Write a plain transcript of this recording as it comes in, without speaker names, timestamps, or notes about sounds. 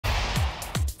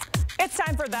It's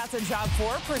time for That's a Job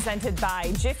For, presented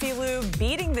by Jiffy Lube,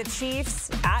 beating the Chiefs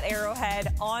at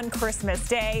Arrowhead on Christmas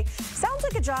Day. Sounds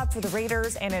like a job for the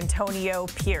Raiders and Antonio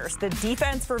Pierce. The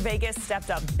defense for Vegas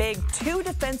stepped up big. 2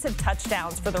 defensive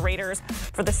touchdowns for the Raiders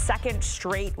for the second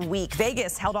straight week.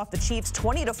 Vegas held off the Chiefs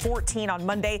 20-14 on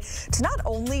Monday to not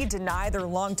only deny their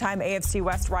longtime AFC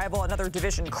West rival another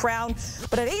division crown,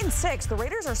 but at 8-6, the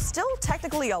Raiders are still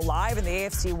technically alive in the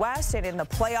AFC West and in the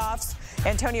playoffs.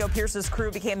 Antonio Pierce's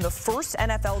crew became the first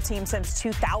NFL team since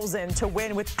 2000 to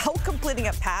win without completing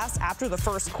a pass after the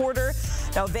first quarter.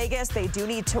 Now, Vegas, they do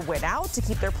need to win out to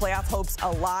keep their playoff hopes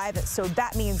alive. So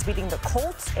that means beating the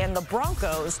Colts and the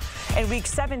Broncos in Week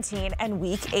 17 and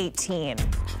Week 18.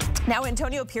 Now,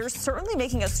 Antonio Pierce certainly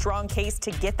making a strong case to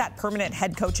get that permanent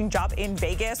head coaching job in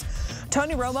Vegas.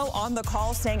 Tony Romo on the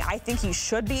call saying, I think he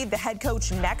should be the head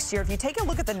coach next year. If you take a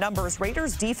look at the numbers,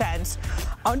 Raiders defense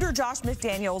under Josh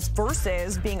McDaniels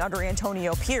versus being under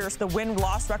Antonio Pierce, the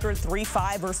win-loss record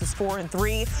 3-5 versus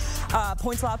 4-3.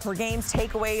 Points allowed per game,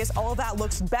 takeaways, all of that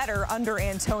looks better under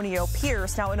Antonio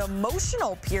Pierce. Now, an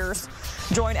emotional Pierce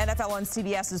joined NFL on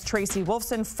CBS's Tracy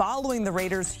Wolfson following the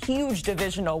Raiders' huge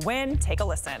divisional win. Take a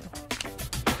listen.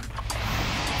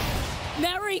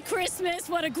 Merry Christmas.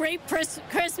 What a great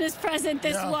Christmas present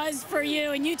this was for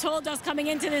you. And you told us coming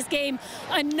into this game,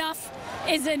 enough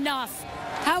is enough.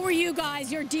 How were you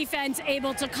guys, your defense,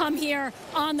 able to come here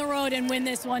on the road and win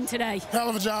this one today? Hell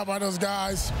of a job by those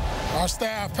guys. Our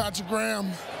staff, Patrick Graham.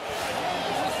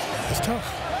 It's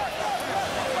tough.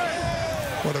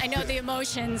 I know the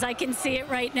emotions. I can see it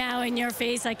right now in your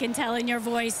face. I can tell in your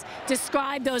voice.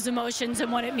 Describe those emotions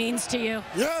and what it means to you.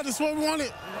 Yeah, that's what we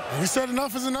wanted. We said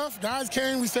enough is enough. Guys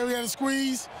came. We said we had to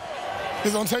squeeze.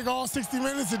 It's going to take all 60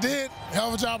 minutes. It did. Hell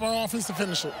of a job by our offense to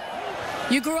finish it.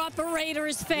 You grew up a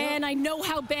Raiders fan. I know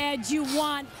how bad you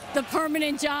want the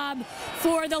permanent job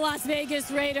for the Las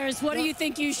Vegas Raiders. What do you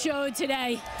think you showed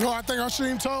today? I think our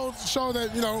team showed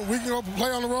that, we can go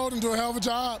play on the road and do a hell of a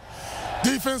job.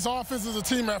 Defense, offense is a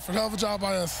team effort. Hell of a job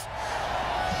by us.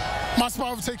 My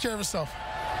spot will take care of itself.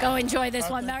 Go enjoy this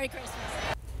one. Merry Christmas.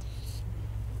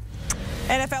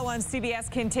 NFL on CBS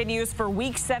continues for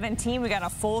Week 17. We got a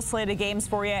full slate of games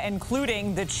for you,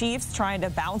 including the Chiefs trying to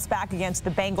bounce back against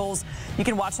the Bengals. You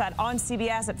can watch that on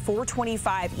CBS at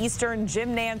 4:25 Eastern.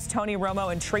 Jim Nantz, Tony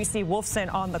Romo, and Tracy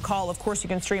Wolfson on the call. Of course, you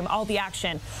can stream all the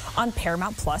action on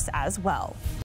Paramount Plus as well.